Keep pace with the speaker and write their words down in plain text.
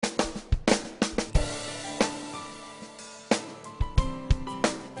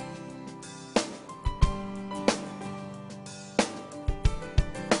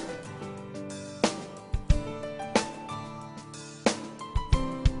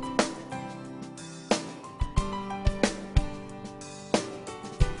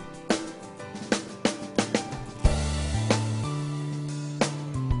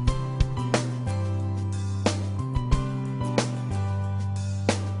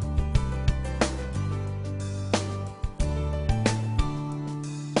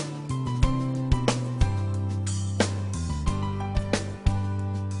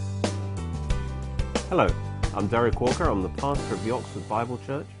Hello, I'm Derek Walker. I'm the pastor of the Oxford Bible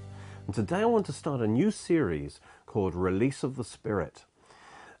Church, and today I want to start a new series called Release of the Spirit.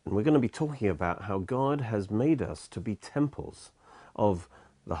 And we're going to be talking about how God has made us to be temples of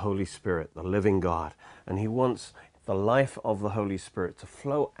the Holy Spirit, the living God, and He wants the life of the Holy Spirit to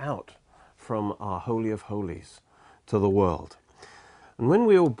flow out from our Holy of Holies to the world. And when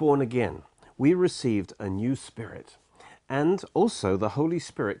we were born again, we received a new spirit, and also the Holy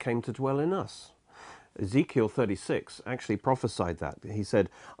Spirit came to dwell in us. Ezekiel 36 actually prophesied that. He said,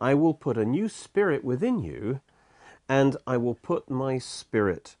 I will put a new spirit within you, and I will put my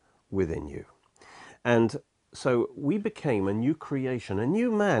spirit within you. And so we became a new creation, a new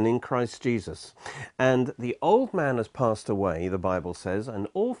man in Christ Jesus. And the old man has passed away, the Bible says, and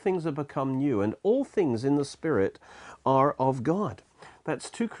all things have become new, and all things in the Spirit are of God.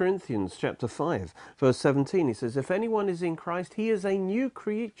 That's 2 Corinthians chapter 5, verse 17. He says, if anyone is in Christ, he is a new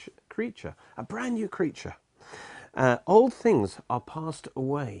creature, a brand new creature. Old things are passed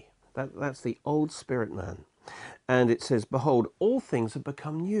away. That's the old spirit man. And it says, behold, all things have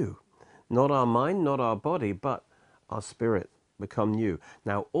become new. Not our mind, not our body, but our spirit become new.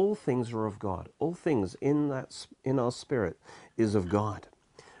 Now all things are of God. All things in our spirit is of God.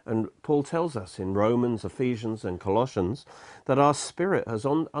 And Paul tells us in Romans, Ephesians, and Colossians that our spirit has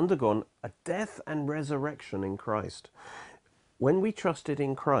undergone a death and resurrection in Christ. When we trusted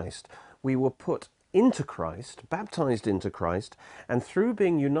in Christ, we were put into Christ, baptized into Christ, and through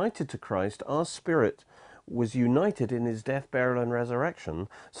being united to Christ, our spirit was united in his death, burial, and resurrection,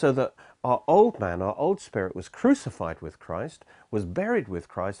 so that our old man, our old spirit, was crucified with Christ, was buried with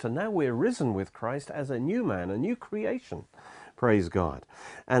Christ, and now we're risen with Christ as a new man, a new creation. Praise God.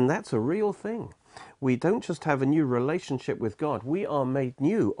 And that's a real thing. We don't just have a new relationship with God, we are made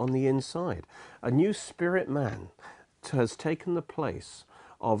new on the inside. A new spirit man has taken the place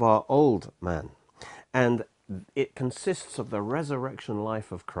of our old man. And it consists of the resurrection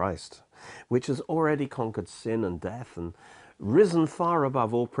life of Christ, which has already conquered sin and death and risen far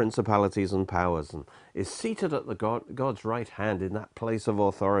above all principalities and powers and is seated at God's right hand in that place of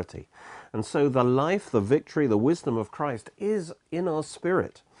authority. And so the life, the victory, the wisdom of Christ is in our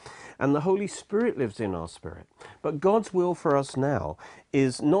spirit. And the Holy Spirit lives in our spirit. But God's will for us now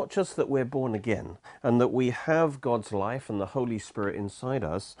is not just that we're born again and that we have God's life and the Holy Spirit inside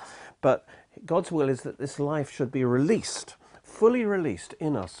us, but God's will is that this life should be released, fully released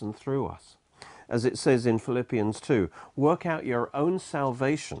in us and through us. As it says in Philippians 2, work out your own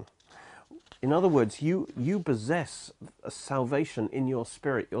salvation. In other words, you possess a salvation in your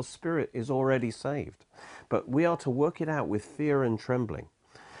spirit. Your spirit is already saved. But we are to work it out with fear and trembling.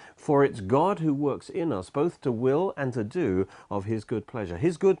 For it's God who works in us both to will and to do of his good pleasure.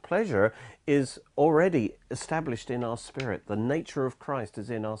 His good pleasure is already established in our spirit. The nature of Christ is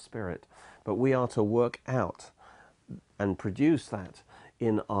in our spirit. But we are to work out and produce that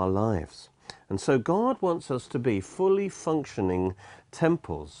in our lives. And so God wants us to be fully functioning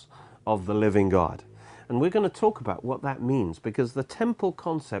temples of the living God. And we're going to talk about what that means, because the temple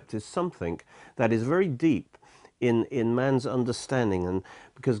concept is something that is very deep in man's understanding, and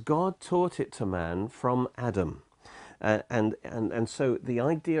because God taught it to man from Adam. And so the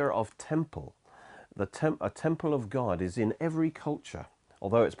idea of temple, a temple of God, is in every culture,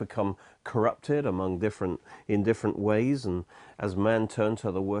 although it's become corrupted in different ways, and as man turned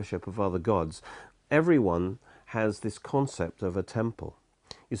to the worship of other gods, everyone has this concept of a temple.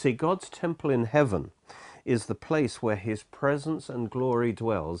 You see, God's temple in heaven is the place where his presence and glory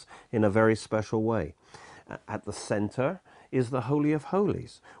dwells in a very special way. At the center is the Holy of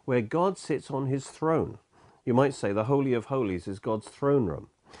Holies, where God sits on his throne. You might say the Holy of Holies is God's throne room,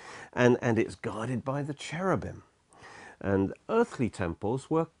 and it's guarded by the cherubim. And earthly temples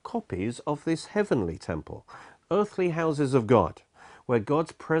were copies of this heavenly temple, earthly houses of God, where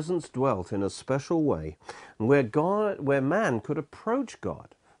God's presence dwelt in a special way, and where man could approach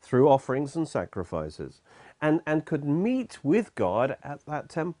God through offerings and sacrifices, and could meet with God at that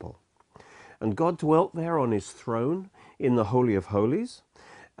temple. And God dwelt there on his throne in the Holy of Holies,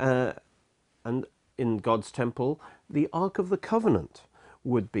 and in God's temple, the Ark of the Covenant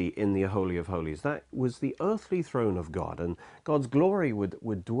would be in the Holy of Holies. That was the earthly throne of God, and God's glory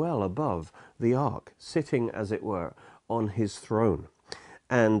would dwell above the Ark, sitting, as it were, on his throne.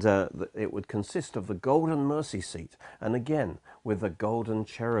 And it would consist of the golden mercy seat, and again, with the golden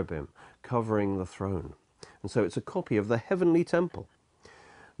cherubim covering the throne. And so it's a copy of the heavenly temple.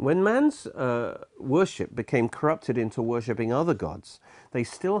 When man's worship became corrupted into worshipping other gods, they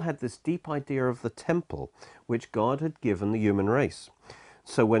still had this deep idea of the temple which God had given the human race.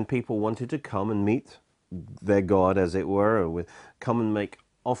 So when people wanted to come and meet their God, as it were, or come and make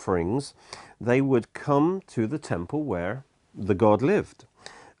offerings, they would come to the temple where the god lived,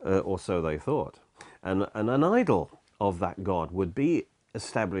 or so they thought. And an idol of that god would be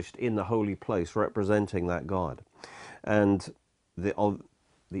established in the holy place representing that god. And it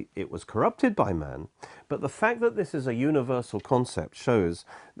was corrupted by man, but the fact that this is a universal concept shows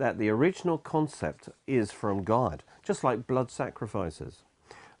that the original concept is from God, just like blood sacrifices.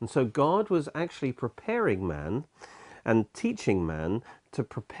 And so God was actually preparing man and teaching man to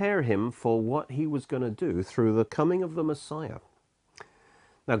prepare him for what he was going to do through the coming of the Messiah.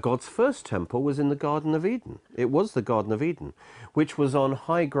 Now, God's first temple was in the Garden of Eden. It was the Garden of Eden, which was on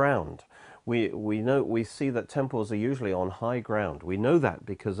high ground. We see that temples are usually on high ground. We know that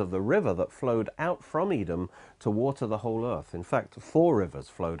because of the river that flowed out from Eden to water the whole earth. In fact, 4 rivers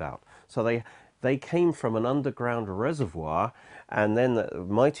flowed out. So they came from an underground reservoir, and then the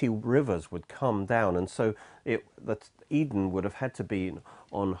mighty rivers would come down. And so that Eden would have had to be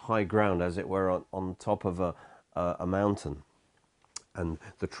on high ground, as it were, on top of a mountain. And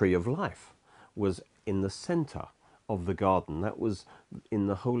the tree of life was in the center of the garden. That was in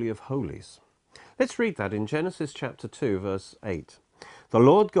the Holy of Holies. Let's read that in Genesis chapter 2, verse 8. The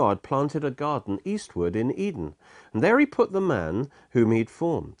Lord God planted a garden eastward in Eden, and there he put the man whom he'd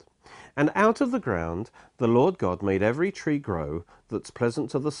formed. And out of the ground the Lord God made every tree grow that's pleasant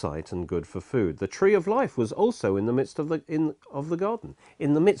to the sight and good for food. The tree of life was also in the midst of the garden,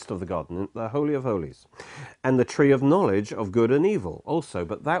 in the midst of the garden, in the Holy of Holies. And the tree of knowledge of good and evil also,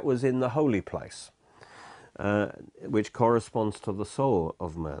 but that was in the holy place, which corresponds to the soul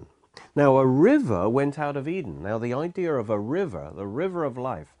of man. Now a river went out of Eden. Now the idea of a river, the river of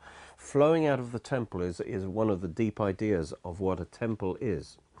life, flowing out of the temple is one of the deep ideas of what a temple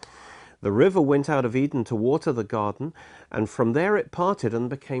is. The river went out of Eden to water the garden, and from there it parted and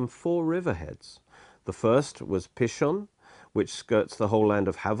became 4 riverheads. The first was Pishon, which skirts the whole land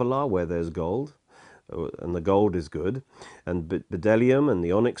of Havilah, where there's gold, and the gold is good, and Bdellium and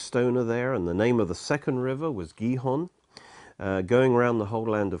the onyx stone are there, and the name of the second river was Gihon, going around the whole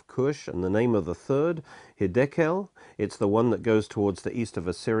land of Cush, and the name of the third, Hiddekel. It's the one that goes towards the east of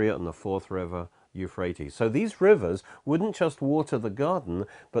Assyria, and the 4th river, Euphrates. So these rivers wouldn't just water the garden,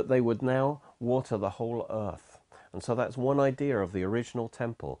 but they would now water the whole earth. And so that's one idea of the original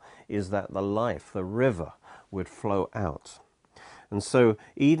temple, is that the life, the river, would flow out. And so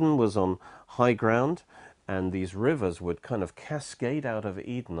Eden was on high ground, and these rivers would kind of cascade out of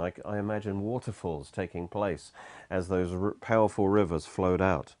Eden. I imagine waterfalls taking place as those powerful rivers flowed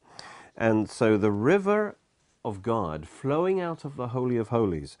out. And so the river of God flowing out of the Holy of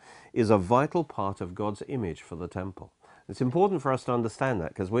Holies is a vital part of God's image for the temple. It's important for us to understand that,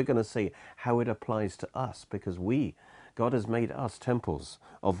 because we're going to see how it applies to us, because God has made us temples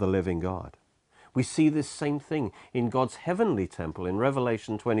of the living God. We see this same thing in God's heavenly temple. In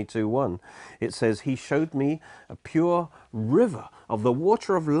Revelation 22:1, it says, "He showed me a pure river of the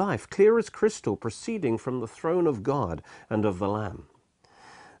water of life, clear as crystal, proceeding from the throne of God and of the Lamb."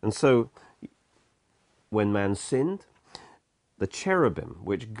 And so when man sinned, the cherubim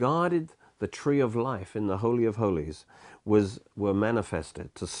which guarded the tree of life in the Holy of Holies were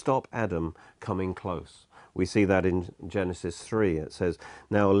manifested to stop Adam coming close. We see that in Genesis 3. It says,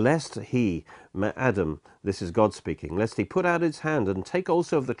 "Now lest he," Adam, this is God speaking, "lest he put out his hand and take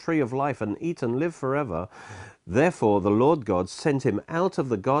also of the tree of life and eat and live forever. Therefore the Lord God sent him out of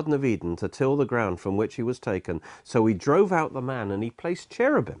the Garden of Eden to till the ground from which he was taken. So he drove out the man, and he placed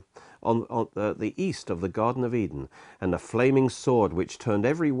cherubim on the east of the Garden of Eden, and a flaming sword which turned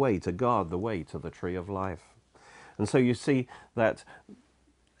every way to guard the way to the tree of life." And so you see that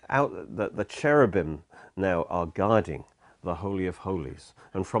the cherubim now are guarding the Holy of Holies.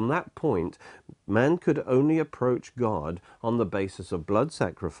 And from that point, man could only approach God on the basis of blood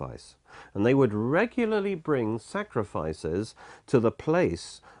sacrifice. And they would regularly bring sacrifices to the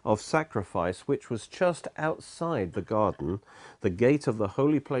place of sacrifice, which was just outside the garden, the gate of the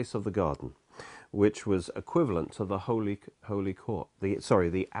holy place of the garden, which was equivalent to the holy court,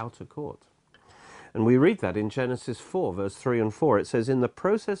 the outer court. And we read that in Genesis 4, verse 3 and 4. It says, "In the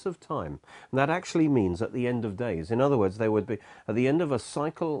process of time," and that actually means at the end of days. In other words, there would be, at the end of a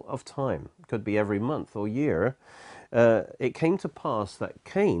cycle of time, could be every month or year, it came to pass that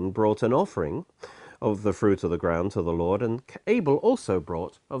Cain brought an offering of the fruit of the ground to the Lord, and Abel also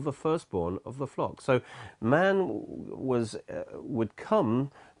brought of the firstborn of the flock. So man would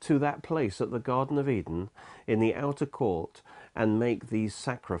come to that place at the Garden of Eden in the outer court and make these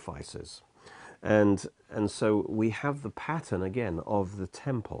sacrifices. And so we have the pattern again of the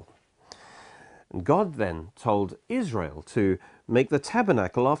temple. And God then told Israel to make the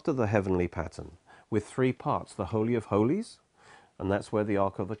tabernacle after the heavenly pattern with 3 parts: the Holy of Holies, and that's where the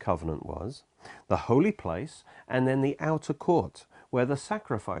Ark of the Covenant was, the holy place, and then the outer court, where the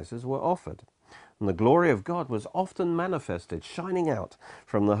sacrifices were offered. And the glory of God was often manifested, shining out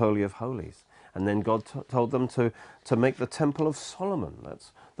from the Holy of Holies. And then God told them to make the Temple of Solomon.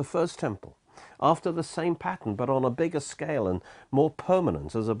 That's the first temple, after the same pattern, but on a bigger scale and more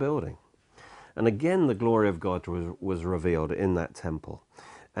permanent as a building. And again, the glory of God was revealed in that temple,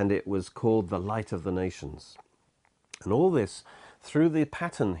 and it was called the Light of the Nations. And all this, through the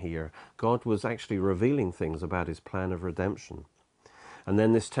pattern here, God was actually revealing things about his plan of redemption. And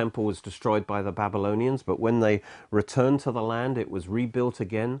then this temple was destroyed by the Babylonians, but when they returned to the land, it was rebuilt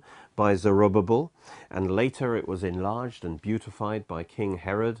again by Zerubbabel, and later it was enlarged and beautified by King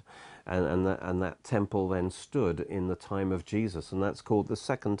Herod, and that temple then stood in the time of Jesus, and that's called the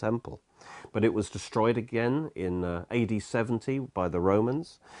Second Temple. But it was destroyed again in AD 70 by the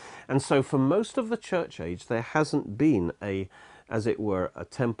Romans. And so for most of the church age, there hasn't been as it were, a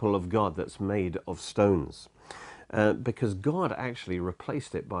temple of God that's made of stones. Because God actually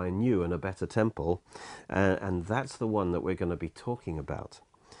replaced it by a new and a better temple, and that's the one that we're going to be talking about.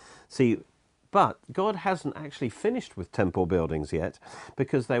 See, but God hasn't actually finished with temple buildings yet,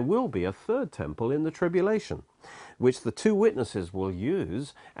 because there will be a third temple in the tribulation, which the two witnesses will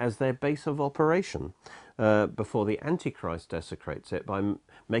use as their base of operation before the Antichrist desecrates it by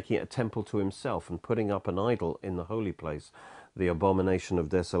making it a temple to himself and putting up an idol in the holy place, the abomination of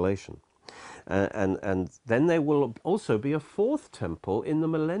desolation. And then there will also be a fourth temple in the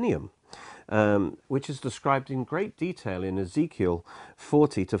millennium, which is described in great detail in Ezekiel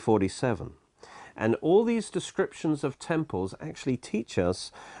 40 to 47. And all these descriptions of temples actually teach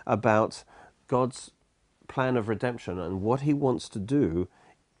us about God's plan of redemption and what he wants to do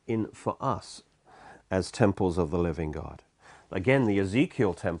for us as temples of the living God. Again, the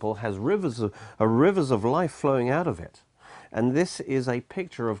Ezekiel temple has rivers of life flowing out of it. And this is a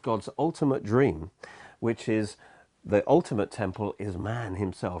picture of God's ultimate dream, which is the ultimate temple is man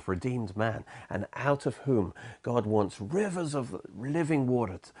himself, redeemed man, and out of whom God wants rivers of living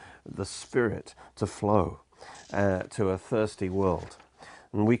water, the Spirit, to flow to a thirsty world.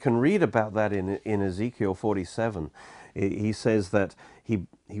 And we can read about that in Ezekiel 47. He says that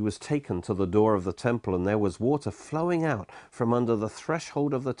he was taken to the door of the temple, and there was water flowing out from under the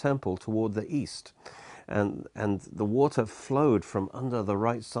threshold of the temple toward the east. And the water flowed from under the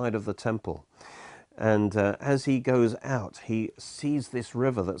right side of the temple. And as he goes out, he sees this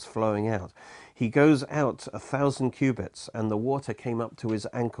river that's flowing out. He goes out 1,000 cubits, and the water came up to his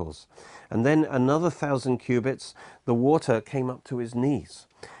ankles. And then another 1,000 cubits, the water came up to his knees.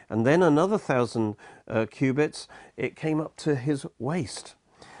 And then another 1,000 cubits, it came up to his waist.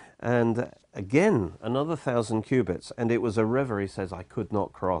 And again, another 1,000 cubits, and it was a river, he says, I could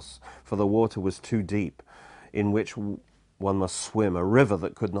not cross, for the water was too deep, in which one must swim, a river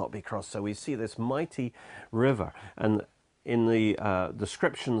that could not be crossed. So we see this mighty river, and in the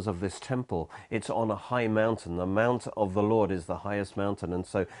descriptions of this temple, it's on a high mountain. The mount of the Lord is the highest mountain, and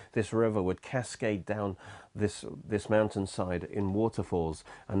so this river would cascade down this mountainside in waterfalls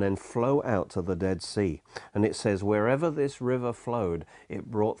and then flow out to the Dead Sea. And it says wherever this river flowed,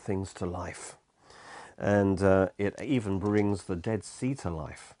 it brought things to life. And it even brings the Dead Sea to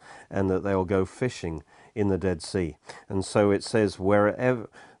life, and that they'll go fishing in the Dead Sea. And so it says wherever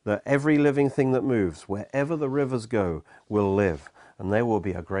that every living thing that moves, wherever the rivers go, will live, and there will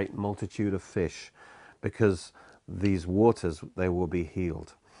be a great multitude of fish, because these waters, they will be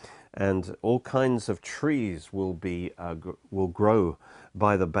healed. And all kinds of trees will grow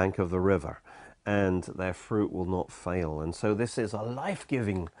by the bank of the river, and their fruit will not fail. And so this is a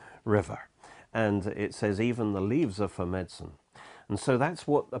life-giving river. And it says even the leaves are for medicine. And so that's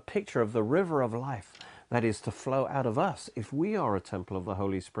what a picture of the river of life that is to flow out of us if we are a temple of the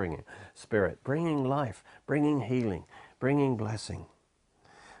Holy Spirit, bringing life, bringing healing, bringing blessing.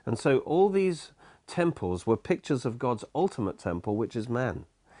 And so all these temples were pictures of God's ultimate temple, which is man.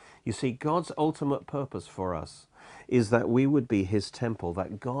 You see, God's ultimate purpose for us is that we would be his temple,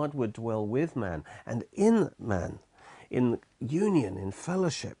 that God would dwell with man and in man, in union, in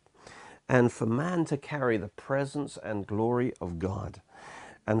fellowship, and for man to carry the presence and glory of God,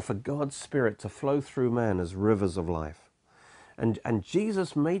 and for God's Spirit to flow through man as rivers of life. And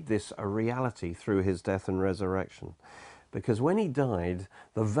Jesus made this a reality through his death and resurrection, because when he died,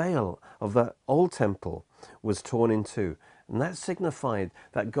 the veil of the old temple was torn in two, and that signified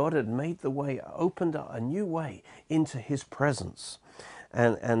that God had made the way, opened up a new way into his presence,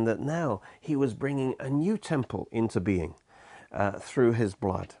 and that now he was bringing a new temple into being through his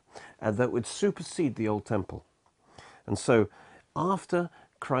blood, that would supersede the old temple. And so after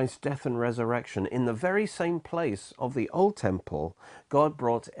Christ's death and resurrection, in the very same place of the old temple, God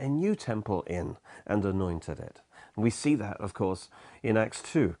brought a new temple in and anointed it. We see that, of course, in Acts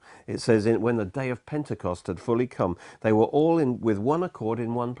 2. It says, when the day of Pentecost had fully come, they were all with one accord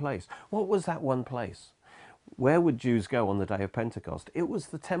in one place. What was that one place? Where would Jews go on the day of Pentecost? It was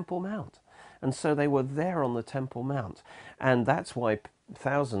the Temple Mount. And so they were there on the Temple Mount. And that's why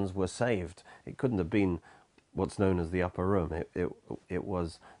thousands were saved. It couldn't have been what's known as the upper room. It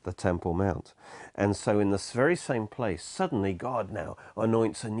was the Temple Mount. And so in this very same place, suddenly God now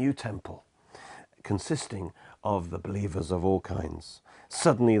anoints a new temple consisting of the believers of all kinds.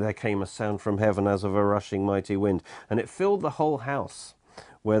 Suddenly there came a sound from heaven as of a rushing mighty wind, and it filled the whole house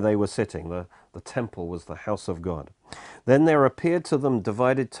where they were sitting. The temple was the house of God. Then there appeared to them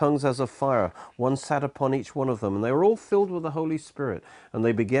divided tongues as of fire. One sat upon each one of them, and they were all filled with the Holy Spirit, and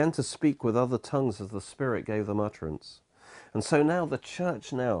they began to speak with other tongues as the Spirit gave them utterance. And so now the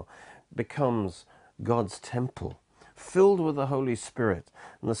church now becomes God's temple, filled with the Holy Spirit.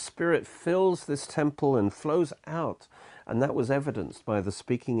 And the Spirit fills this temple and flows out, and that was evidenced by the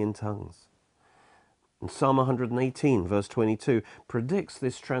speaking in tongues. And Psalm 118, verse 22, predicts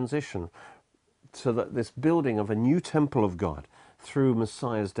this transition to this building of a new temple of God through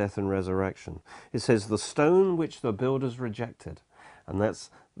Messiah's death and resurrection. It says, the stone which the builders rejected, and that's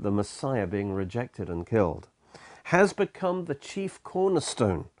the Messiah being rejected and killed, has become the chief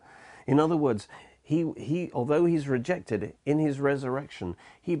cornerstone. In other words, he although he's rejected, in his resurrection,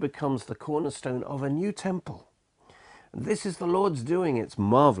 he becomes the cornerstone of a new temple. This is the Lord's doing. It's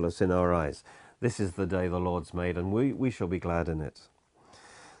marvelous in our eyes. This is the day the Lord's made, and we shall be glad in it.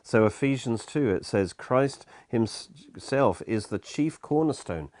 So Ephesians 2, it says, Christ himself is the chief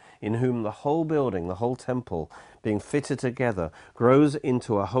cornerstone, in whom the whole building, the whole temple, being fitted together, grows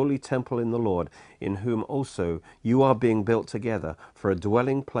into a holy temple in the Lord, in whom also you are being built together for a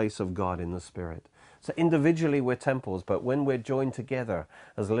dwelling place of God in the Spirit. So individually we're temples, but when we're joined together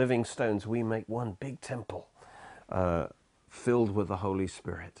as living stones, we make one big temple filled with the Holy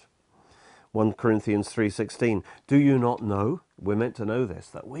Spirit. 1 Corinthians 3:16, do you not know, we're meant to know this,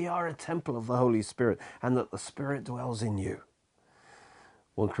 that we are a temple of the Holy Spirit and that the Spirit dwells in you.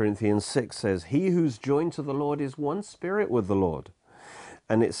 1 Corinthians 6 says, he who's joined to the Lord is one spirit with the Lord.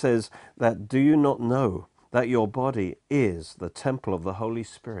 And it says that, do you not know that your body is the temple of the Holy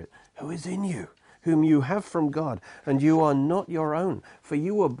Spirit who is in you, whom you have from God, and you are not your own, for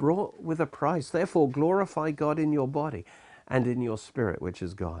you were bought with a price. Therefore glorify God in your body and in your spirit, which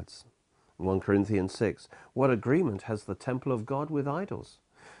is God's. 1 Corinthians 6, what agreement has the temple of God with idols?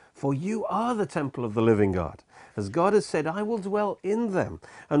 For you are the temple of the living God. As God has said, I will dwell in them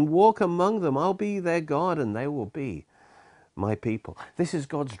and walk among them. I'll be their God and they will be my people. This is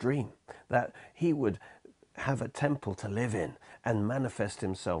God's dream, that he would have a temple to live in and manifest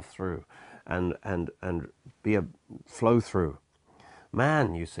himself through and be a flow through.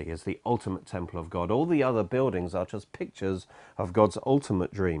 Man, you see, is the ultimate temple of God. All the other buildings are just pictures of God's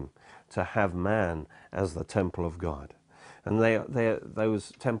ultimate dream, to have man as the temple of God. And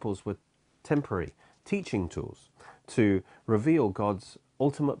those temples were temporary teaching tools to reveal God's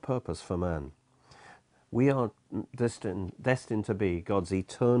ultimate purpose for man. We are destined to be God's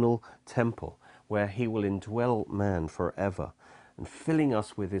eternal temple, where he will indwell man forever, and filling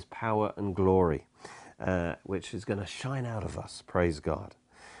us with his power and glory, which is going to shine out of us, praise God.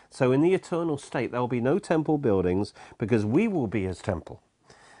 So in the eternal state, there will be no temple buildings, because we will be his temple.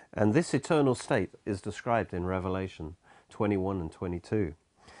 And this eternal state is described in Revelation 21 and 22.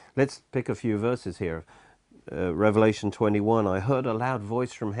 Let's pick a few verses here. Revelation 21, I heard a loud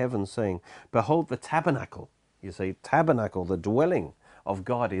voice from heaven saying, behold, the tabernacle, you see, tabernacle, the dwelling of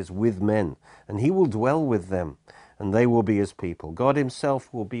God is with men, and he will dwell with them, and they will be his people. God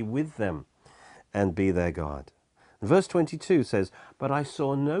himself will be with them and be their God. Verse 22 says, but I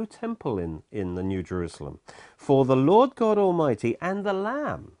saw no temple in the New Jerusalem, for the Lord God Almighty and the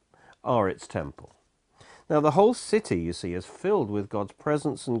Lamb are its temple. Now the whole city, you see, is filled with God's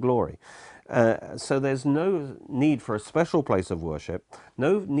presence and glory. So there's no need for a special place of worship,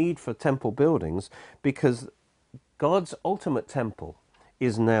 no need for temple buildings, because God's ultimate temple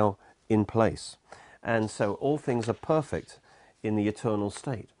is now in place. And so all things are perfect in the eternal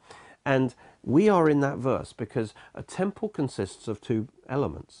state. And we are in that verse because a temple consists of two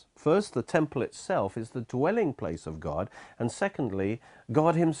elements. First, the temple itself is the dwelling place of God. And secondly,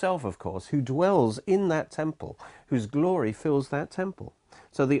 God himself, of course, who dwells in that temple, whose glory fills that temple.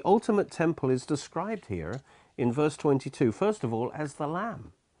 So the ultimate temple is described here in verse 22, first of all, as the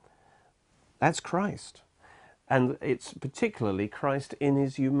Lamb. That's Christ. And it's particularly Christ in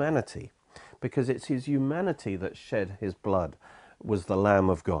his humanity, because it's his humanity that shed his blood was the Lamb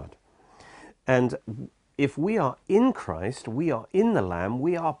of God. And if we are in Christ, we are in the Lamb,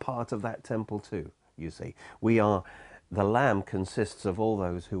 we are part of that temple too, you see. The Lamb consists of all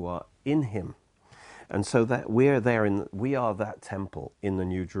those who are in him. And so that we are that temple in the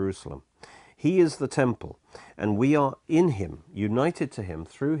New Jerusalem. He is the temple, and we are in him, united to him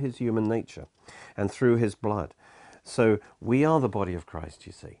through his human nature and through his blood. So we are the body of Christ,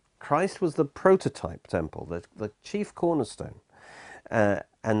 you see. Christ was the prototype temple, the chief cornerstone.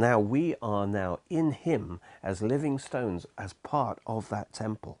 And now we are now in him as living stones, as part of that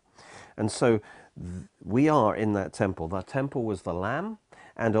temple. And so we are in that temple. The temple was the Lamb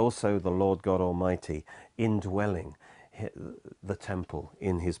and also the Lord God Almighty indwelling the temple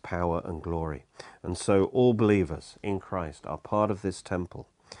in his power and glory. And so all believers in Christ are part of this temple.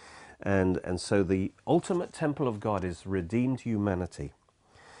 And so the ultimate temple of God is redeemed humanity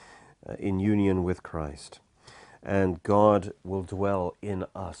in union with Christ. And God will dwell in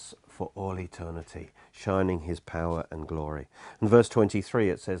us for all eternity, shining his power and glory. In verse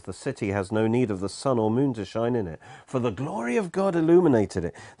 23 it says, the city has no need of the sun or moon to shine in it, for the glory of God illuminated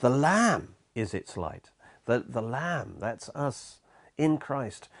it. The Lamb is its light. The Lamb, that's us in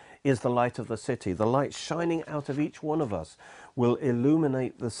Christ, is the light of the city. The light shining out of each one of us will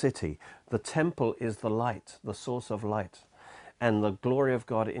illuminate the city. The temple is the light, the source of light. And the glory of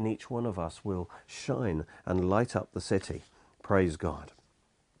God in each one of us will shine and light up the city. Praise God.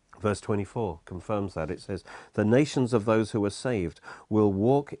 Verse 24 confirms that. It says, the nations of those who are saved will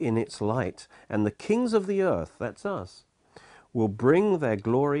walk in its light, and the kings of the earth, that's us, will bring their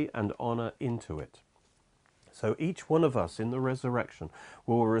glory and honor into it. So each one of us in the resurrection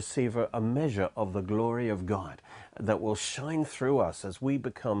will receive a measure of the glory of God that will shine through us as we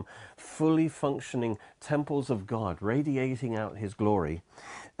become fully functioning temples of God, radiating out his glory.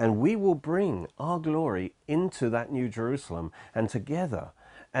 And we will bring our glory into that New Jerusalem, and together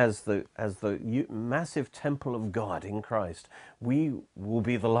as the massive temple of God in Christ, we will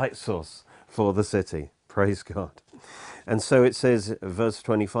be the light source for the city. Praise God. And so it says, verse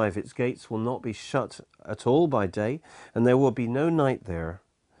 25, its gates will not be shut at all by day, and there will be no night there.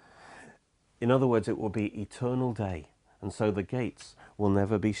 In other words, it will be eternal day. And so the gates will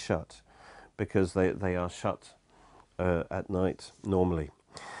never be shut, because they are shut at night normally.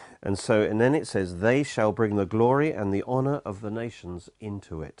 And then it says, they shall bring the glory and the honor of the nations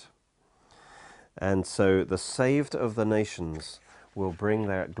into it. And so the saved of the nations will bring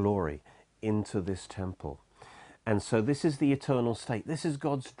their glory into this temple. And so this is the eternal state. This is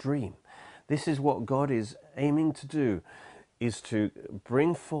God's dream. This is what God is aiming to do, is to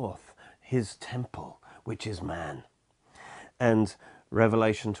bring forth his temple, which is man. And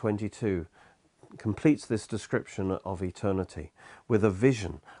Revelation 22 completes this description of eternity with a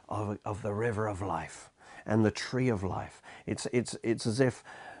vision of the river of life and the tree of life. It's as if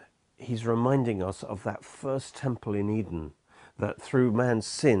he's reminding us of that first temple in Eden that through man's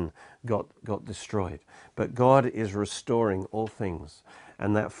sin got destroyed. But God is restoring all things.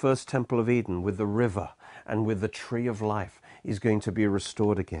 And that first temple of Eden with the river and with the tree of life is going to be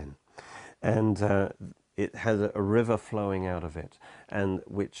restored again. And it has a river flowing out of it, and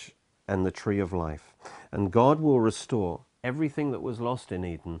the tree of life. And God will restore everything that was lost in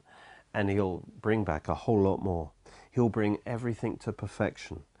Eden, and he'll bring back a whole lot more. He'll bring everything to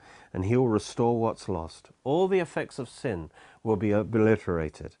perfection, and he'll restore what's lost. All the effects of sin will be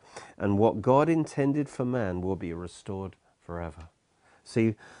obliterated, and what God intended for man will be restored forever.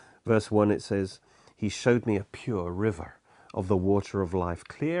 See, verse 1, it says, he showed me a pure river of the water of life,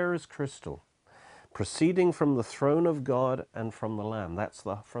 clear as crystal, proceeding from the throne of God and from the Lamb. That's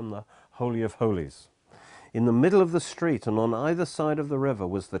from the Holy of Holies. In the middle of the street and on either side of the river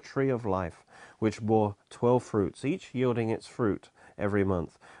was the tree of life, which bore 12 fruits, each yielding its fruit every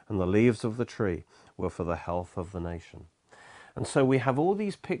month. And the leaves of the tree were for the health of the nation. And so we have all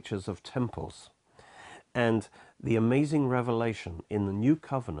these pictures of temples. And the amazing revelation in the new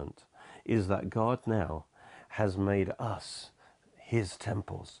covenant is that God now has made us his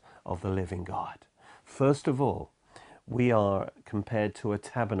temples of the living God. First of all, we are compared to a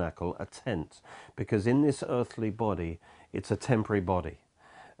tabernacle, a tent, because in this earthly body, it's a temporary body.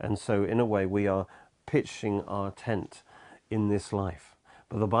 And so in a way, we are pitching our tent in this life.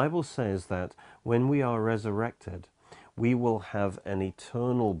 But the Bible says that when we are resurrected, we will have an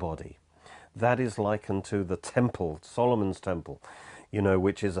eternal body. That is likened to the temple, Solomon's temple,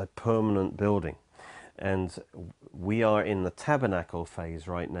 which is a permanent building. And we are in the tabernacle phase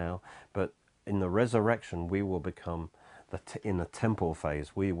right now, but in the resurrection, we will become in the temple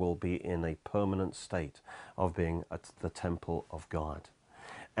phase. We will be in a permanent state of being the temple of God.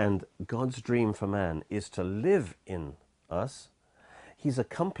 And God's dream for man is to live in us He's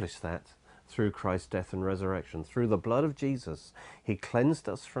accomplished that through Christ's death and resurrection. Through the blood of Jesus, he cleansed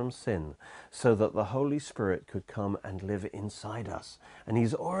us from sin so that the Holy Spirit could come and live inside us. And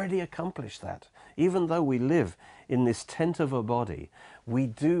he's already accomplished that. Even though we live in this tent of a body, we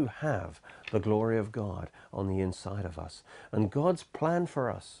do have the glory of God on the inside of us. And God's plan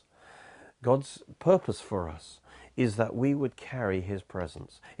for us, God's purpose for us, is that we would carry his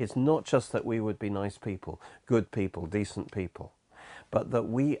presence. It's not just that we would be nice people, good people, decent people, but that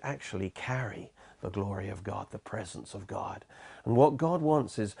we actually carry the glory of God, the presence of God. And what God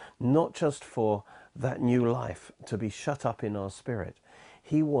wants is not just for that new life to be shut up in our spirit.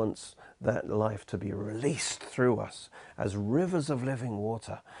 He wants that life to be released through us as rivers of living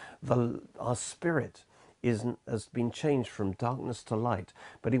water. Our spirit has been changed from darkness to light,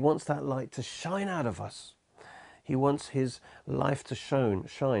 but he wants that light to shine out of us. He wants his life to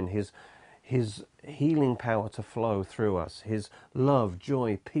shine, his healing power to flow through us, his love,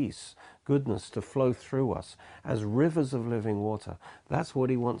 joy, peace, goodness to flow through us as rivers of living water. That's what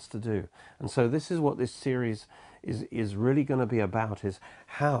he wants to do. And so this is what this series is really going to be about, is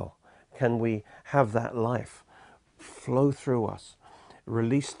how can we have that life flow through us,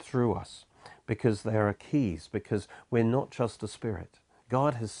 released through us, because there are keys, because we're not just a spirit.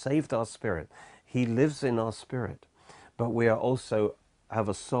 God has saved our spirit. He lives in our spirit, but we are also have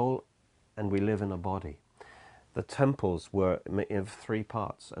a soul and we live in a body. The temples were of 3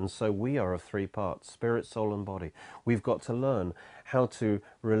 parts, and so we are of 3 parts, spirit, soul, and body. We've got to learn how to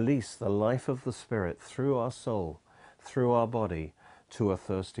release the life of the Spirit through our soul, through our body, to a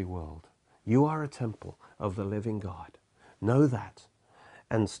thirsty world. You are a temple of the living God. Know that,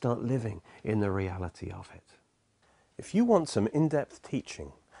 and start living in the reality of it. If you want some in-depth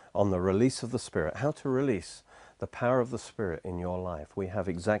teaching on the release of the Spirit, how to release the power of the Spirit in your life, we have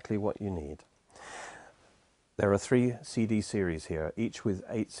exactly what you need. There are 3 CD series here, each with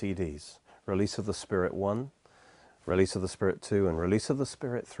 8 CDs. Release of the Spirit 1, Release of the Spirit 2, and Release of the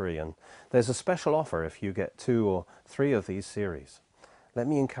Spirit 3. And there's a special offer if you get 2 or 3 of these series. Let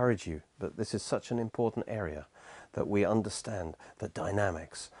me encourage you that this is such an important area that we understand the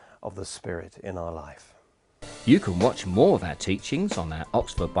dynamics of the Spirit in our life. You can watch more of our teachings on our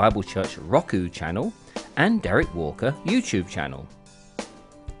Oxford Bible Church Roku channel and Derek Walker YouTube channel.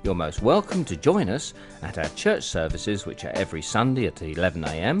 You're most welcome to join us at our church services, which are every Sunday at 11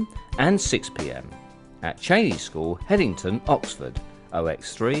 AM and 6 PM at Cheney School, Headington, Oxford,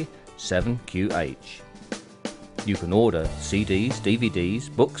 OX3 7QH. You can order CDs,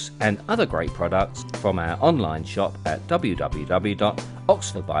 DVDs, books and other great products from our online shop at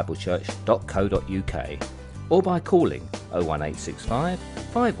www.oxfordbiblechurch.co.uk or by calling 01865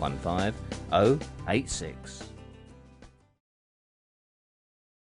 515 086.